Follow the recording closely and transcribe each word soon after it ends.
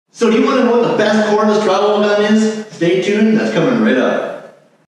So do you want to know what the best cordless drywall gun is? Stay tuned, that's coming right up.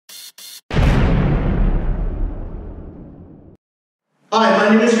 Hi, my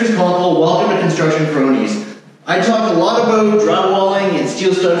name is Chris. Welcome to Construction Kronies. I talk a lot about drywalling and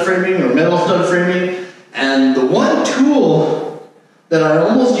steel stud framing or metal stud framing, and the one tool that I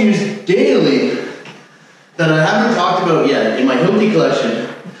almost use daily that I haven't talked about yet in my Hilti collection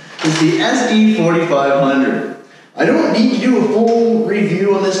is the SD 4500. I don't need to do a full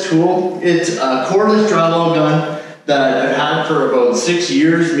review on this tool. It's a cordless drywall gun that I've had for about 6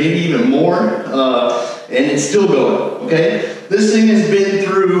 years, maybe even more, and it's still going, okay? This thing has been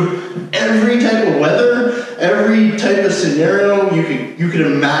through every type of weather, every type of scenario you could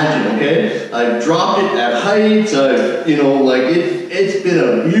imagine, okay? I've dropped it at heights, it's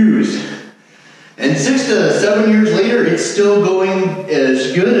been abused. And 6 to 7 years later, it's still going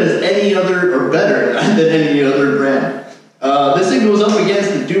as good as any other, or better than any other brand. This thing goes up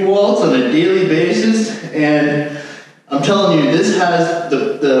against the Dewalts on a daily basis, and I'm telling you, this has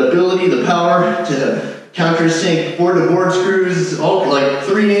the ability, the power to countersink board-to-board screws, all like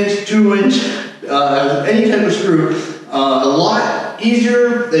 3-inch, 2-inch, any type of screw. A lot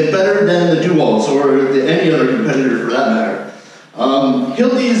easier and better than the Dewalts or any other competitor for that matter.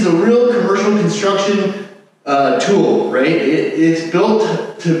 Hilti is a real commercial construction tool, right? It's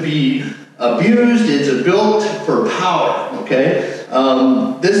built to be abused, it's built for power, okay?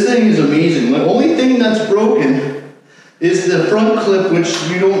 This thing is amazing. The only thing that's broken is the front clip, which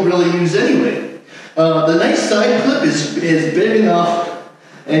you don't really use anyway. The nice side clip is big enough,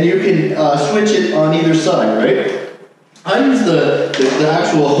 and you can switch it on either side, right? I use the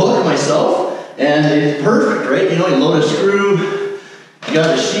actual hook myself, and it's perfect, right? You know, you load a screw, you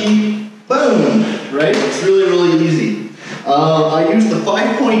got a sheet, boom, right? It's really, really easy. I use the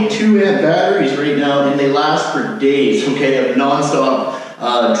 5.2 amp batteries right now, and they last for days, okay, of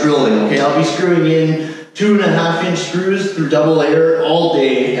non-stop drilling, okay? I'll be screwing in 2.5-inch screws through double air all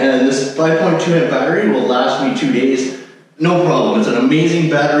day, and this 5.2 amp battery will last me 2 days, no problem. It's an amazing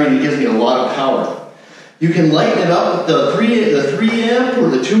battery, and it gives me a lot of power. You can lighten it up with the 3 amp or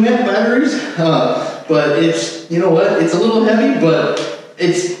the 2 amp batteries, but it's, you know what, it's a little heavy, but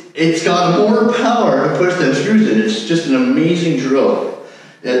it's got more power to push them screws in. It's just an amazing drill.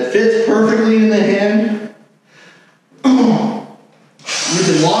 It fits perfectly in the hand. You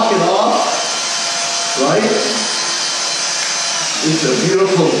can lock it off, right? It's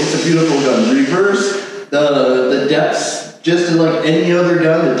a beautiful gun. Reverse, the depths, just like any other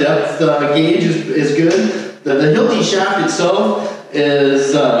gun, the depth gauge is good. The Hilti shaft itself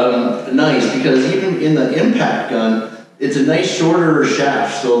is nice because even in the impact gun, it's a nice shorter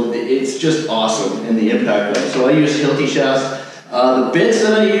shaft, so it's just awesome in the impact gun. So I use Hilti shafts. The bits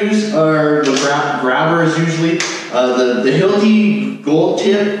that I use are the grabbers usually. The Hilti gold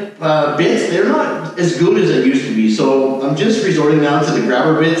tip bits, they're not as good as they used to be, so I'm just resorting now to the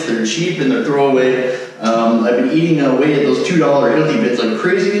grabber bits. They're cheap and they're throwaway. I've been eating away at those $2 Hilti bits like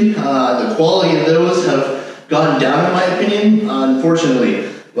crazy. The quality of those have gone down in my opinion,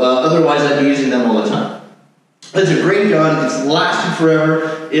 unfortunately. Otherwise I'd be using them all the time. It's a great gun, it's lasted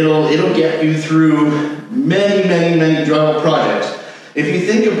forever, it'll get you through many drywall projects. If you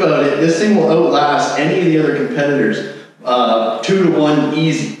think about it, this thing will outlast any of the other competitors 2 to 1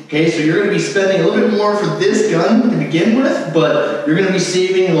 easy. Okay, so you're going to be spending a little bit more for this gun to begin with, but you're going to be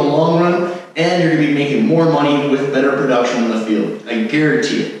saving in the long run, and you're going to be making more money with better production in the field. I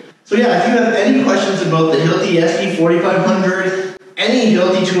guarantee it. So yeah, if you have any questions about the Hilti SD 4500, any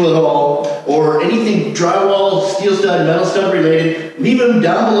Hilti tool at all, or anything drywall, steel stud, metal stud related, leave them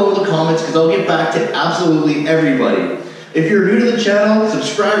down below in the comments because I'll get back to absolutely everybody. If you're new to the channel,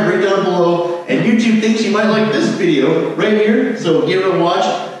 subscribe right down below, and YouTube thinks you might like this video right here, so give it a watch.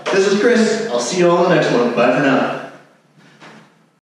 This is Chris. I'll see you all in the next one. Bye for now.